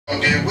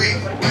What's up,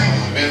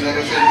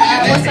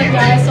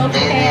 guys? So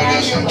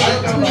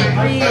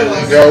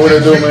Yo, what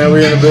it do, man?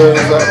 We in the building,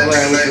 stop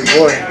playing with your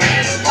boy.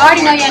 I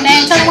already know your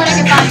name. Tell me where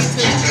they can find you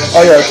too.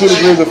 Oh yeah,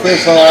 2Degrees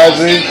official on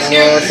IG.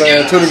 You know what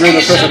I'm saying?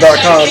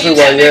 2degreesofficial.com too,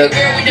 right? Yeah.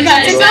 You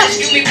got a TikTok?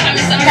 You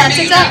got a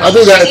TikTok? I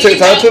do got a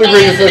TikTok.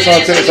 2Degrees official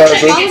on TikTok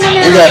too.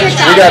 We got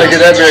to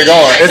get that bit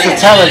going. It's a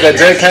challenge that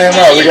just came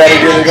out. We got to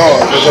get it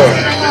going for sure.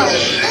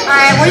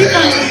 Alright, where you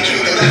from?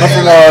 I'm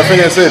from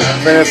Phoenix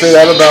City,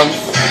 Alabama.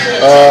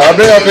 I've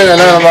been up in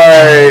Atlanta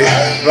like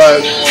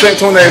since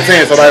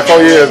 2018, so like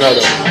 4 years now.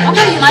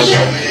 Okay, you like it?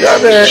 Yeah,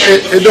 I've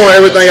been doing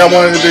everything I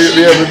wanted to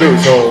be able to do,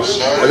 so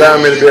it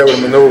allowed me to be able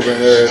to maneuver and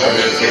everything.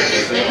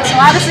 So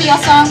obviously your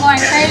song going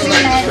crazy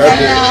right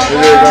now. It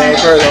is going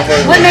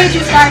crazy. What made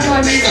you start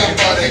doing music?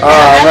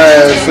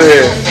 Man,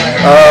 shit.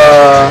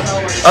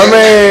 I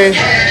mean,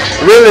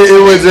 really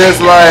it was just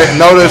like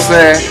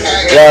noticing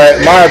like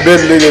my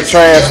ability to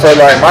transfer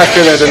like my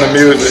feelings into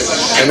music.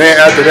 And then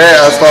after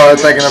that, I started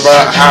thinking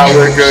about how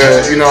we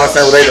could, you know what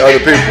I'm saying, relate to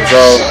other people.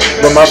 So,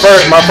 but my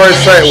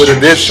first track was a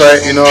diss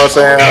track, you know what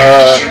I'm saying.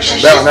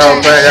 That when I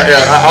was playing,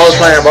 I was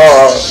playing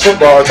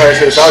football type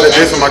shit. So I was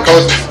dissing my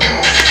coaches,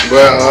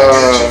 but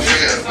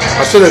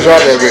I should have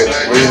dropped that bit.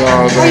 You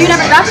know what I'm saying? Oh, you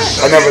never dropped it?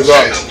 I never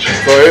dropped it.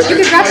 So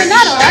you can drop it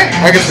now, though, right?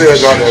 I can still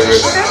drop that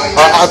bit. Okay.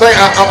 I think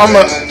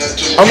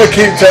I'm gonna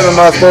keep telling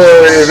my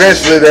story.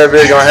 Eventually, that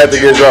bit gonna have to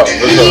get dropped.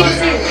 You need to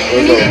see it.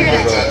 You need to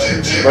hear that.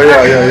 But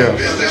yeah.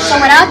 So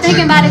without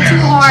thinking about it too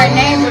hard,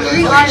 name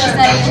 3 artists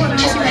that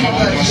influenced you in the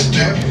industry.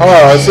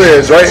 I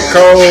said Drake,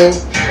 Cole,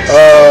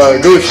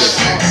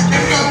 Gucci.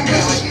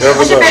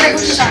 What's your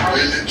favorite Gucci song?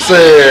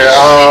 Said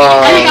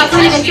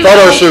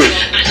Photo Shoot.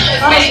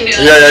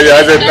 Yeah.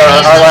 I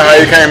like how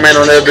you came in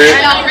on that bit.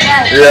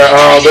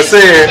 Yeah, but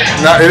said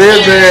now it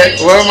is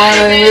that. Well, my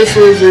name is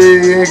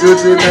Susie and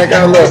Gucci. Man,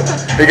 I love.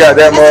 He got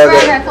that more.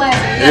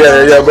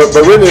 Yeah.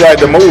 But really like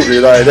the movie,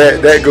 like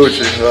that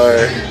Gucci,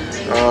 like.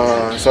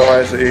 So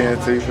I say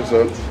ENT for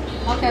sure.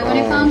 Okay, when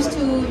it comes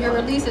to your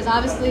releases,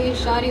 obviously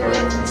Shawty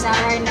Wins out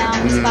right now,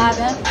 Miss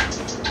 5M.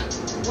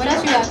 What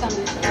else you got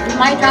coming? You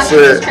might drop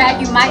this track,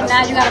 you might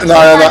not. You got a full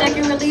project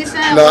you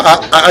releasing? No,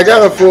 I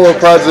got a full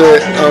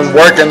project I'm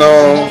working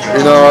on,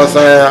 you know what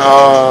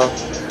I'm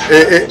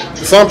saying?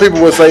 Some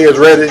people would say it's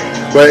ready,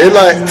 but it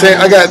like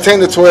I got 10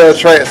 to 12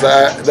 tracks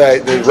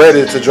that's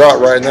ready to drop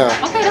right now.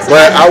 Okay, that's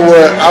but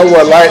I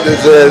would like to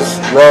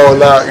just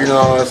roll out, you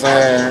know what I'm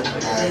saying?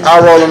 I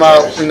roll them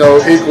out, you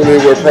know, equally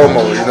with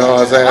promo, you know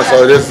what I'm saying?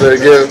 So just to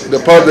give the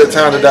public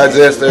time to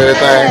digest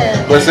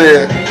everything. But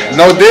see,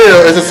 No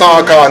Deal, it's a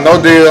song called No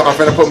Deal. I'm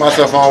finna put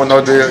myself on with No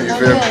Deal, you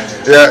feel me?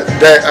 Yeah,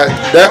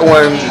 that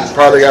one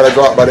probably got to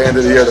drop by the end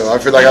of the year though.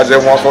 I feel like I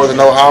just want folks to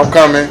know how I'm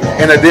coming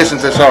in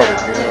addition to Shawty.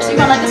 So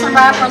you're gonna let this one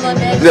ride for a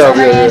little bit?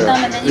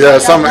 Yeah,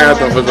 summer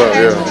anthem for sure,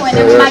 yeah. And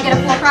then we might get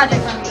a full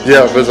project from you.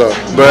 Yeah, for sure.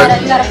 But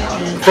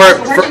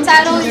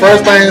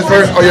first things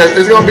first,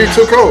 it's gonna be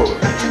Too Cold.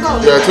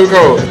 Yeah, Too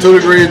Cold. 2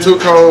 Degrees, Too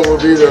Cold will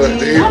be the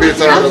EP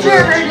title. I'm sure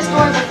I've heard the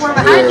story before,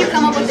 but how did you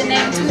come up with the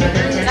name 2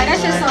 Degrees? Like,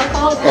 that's just so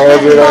cold.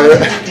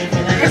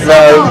 It's so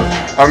cold.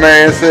 I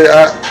mean, see,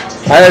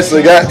 I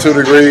actually got 2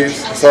 degrees,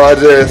 so I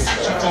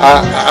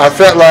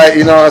felt like,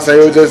 you know what I'm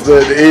saying, it was just the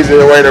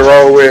easier way to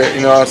roll with,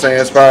 you know what I'm saying,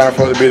 inspiring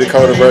folks to be the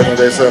colder version of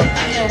themselves.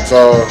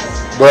 So,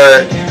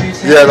 but,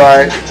 yeah,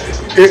 like,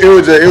 it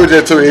was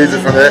just too easy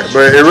for that,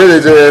 but it really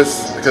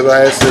just, because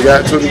I actually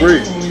got 2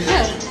 degrees.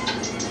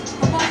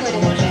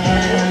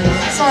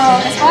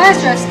 As far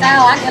as your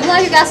style, I feel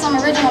like you got some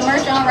original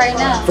merch on right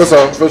now. For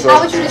sure. How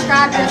would you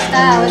describe your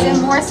style? Is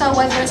it more so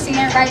what we're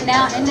seeing right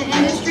now in the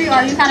industry, or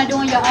are you kind of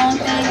doing your own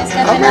thing and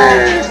stepping out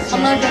a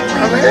little bit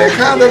cleaner? I mean, it's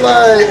kind of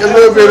like a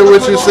little bit of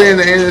what you see in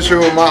the industry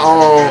with my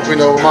own, you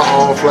know, my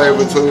own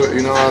flavor to it,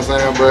 you know what I'm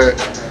saying? But,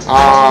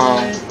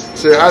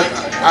 shit,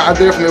 I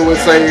definitely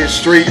would say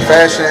street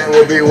fashion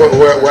would be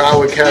where I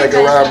would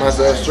categorize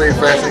myself. Street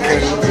fashion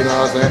king, you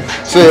know what I'm saying?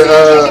 Shit,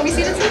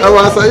 that's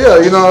why I say,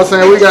 yeah, you know what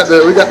I'm saying? We got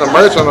the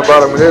merch on the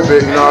bottom of that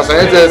bit, you know what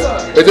I'm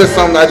saying? It's just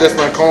something I just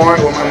uncoined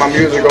with my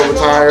music over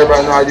time.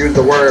 Everybody know I use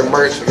the word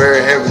merch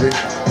very heavily.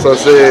 So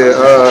shit,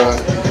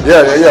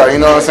 yeah, you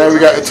know what I'm saying? We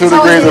got the 2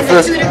 Degrees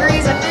official. So is it 2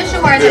 Degrees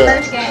official, or is it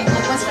merch game?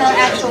 Like, what's the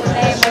actual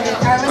name of it?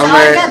 Or was it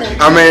all together?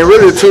 I mean,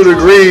 really 2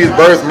 Degrees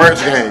birth merch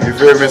game, you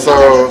feel me?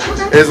 So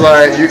it's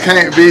like you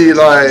can't be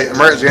like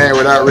merch game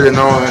without really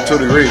knowing 2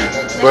 Degrees.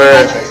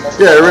 But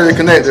yeah, it really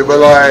connected.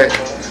 But like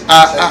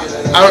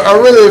I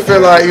really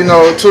feel like, you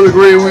know, 2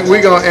 Degrees,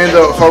 we gonna end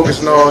up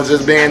focusing on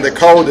just being the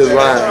coldest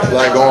line,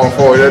 like going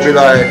forward. It'll be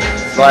like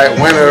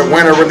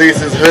winter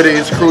releases,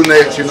 hoodies, crew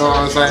necks, you know what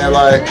I'm saying?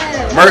 Like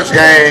merch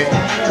game,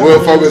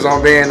 we'll focus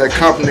on being the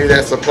company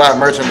that supply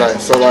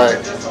merchandise. So like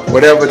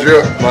whatever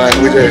drip, like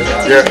we just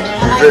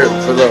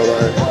for sure,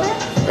 like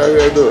how we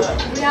gonna do it.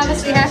 We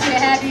obviously happy to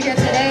have you here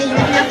today. You're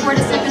here for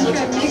the Sip and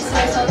Trip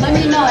mixer. So let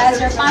me know, as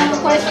your final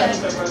question,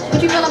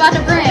 what you feel about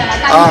the brand? Like,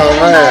 how you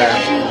feel about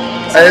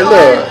it? Hey,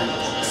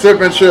 look,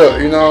 Sip and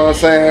Trip, you know what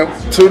I'm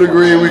saying? 2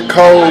 Degrees, we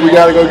cold, we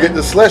gotta go get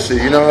the slushy,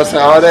 you know what I'm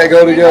saying? All that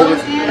go together.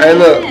 Hey,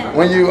 look,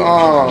 when you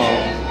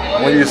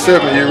when you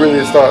sipping, you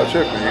really start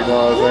tripping. You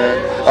know what I'm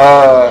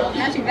saying?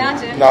 Not you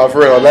vouching. No, for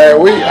real. Last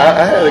week,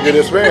 I had a good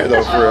experience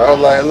though. For real, I was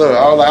like, look,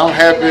 I'm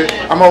happy.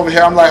 I'm over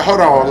here. I'm like,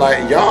 hold on,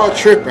 like y'all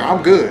tripping.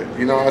 I'm good.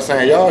 You know what I'm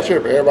saying? Y'all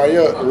tripping. Everybody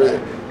else, really.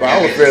 But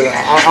I was feeling.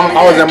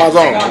 I was in my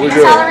zone. We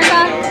good.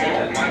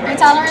 Your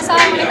tolerance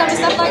high when it comes to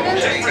stuff like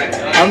this?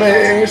 I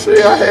mean,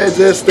 see, I had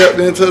just stepped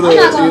into the. I'm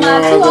not gonna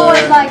lie, you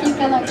always like you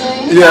feeling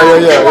good. Yeah.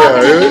 I'm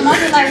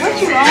like, what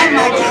you on,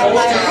 my girl?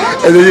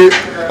 Like, and then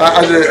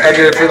I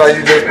just feel like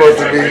you're just supposed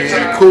to be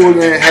cool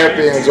and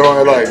happy and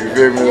enjoying life. You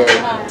feel me? Like,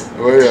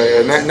 well,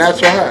 yeah,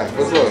 natural high.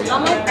 What's up?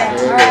 I'm with that.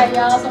 All right,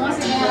 y'all. So once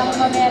again, I'm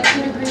gonna go at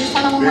 2 Degrees.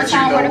 Tell them one more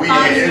time where to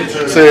find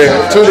you. Say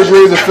 2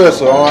 Degrees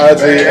official on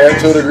IG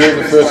at 2 Degrees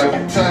official.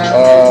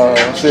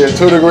 Say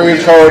 2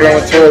 Degrees code on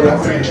Twitter.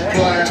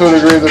 2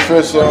 Degrees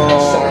official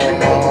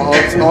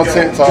on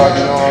TikTok.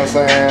 You know what I'm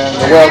saying?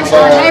 The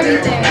website,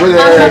 really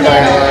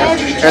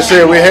everything. And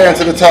shit, we heading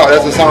to the top.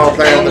 That's the song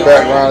playing in the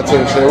background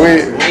too. So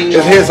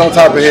it's hits on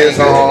top of hits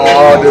on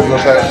all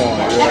different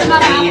platforms.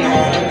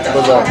 Yeah.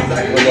 What's up?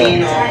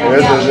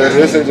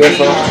 This is just